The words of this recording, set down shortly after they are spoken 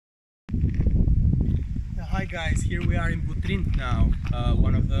Hi guys, here we are in Butrint now,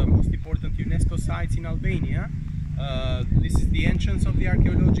 one of the most important UNESCO sites in Albania. This is the entrance of the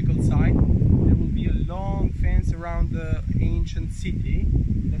archaeological site. There will be a long fence around the ancient city.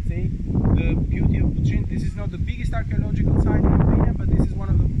 Let's say the beauty of Butrint, this is not the biggest archaeological site in Albania, but this is one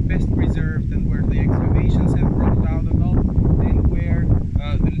of the best preserved and where the excavations have brought out a lot and where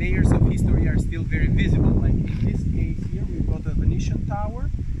the layers of history are still very visible. Like in this case here, we've got a Venetian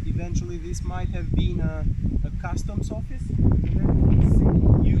tower. Eventually this might have been a customs office, and then the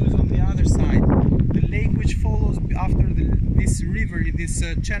same use on the other side. The lake which follows after this river, this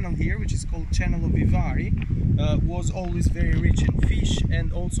channel here, which is called Channel of Vivari, was always very rich in fish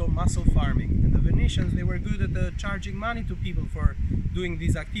and also mussel farming. And the Venetians, they were good at charging money to people for doing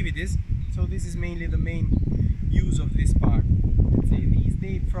these activities, so this is mainly the main use of this part. Let's say these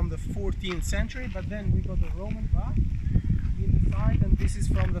date from the 14th century, but then we got a Roman bath in the side, and this is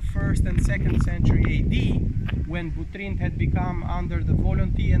from the 1st and 2nd century AD, when Butrint had become, under the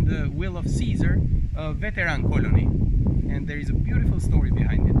volunteer and the will of Caesar, a veteran colony. And there is a beautiful story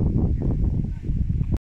behind it.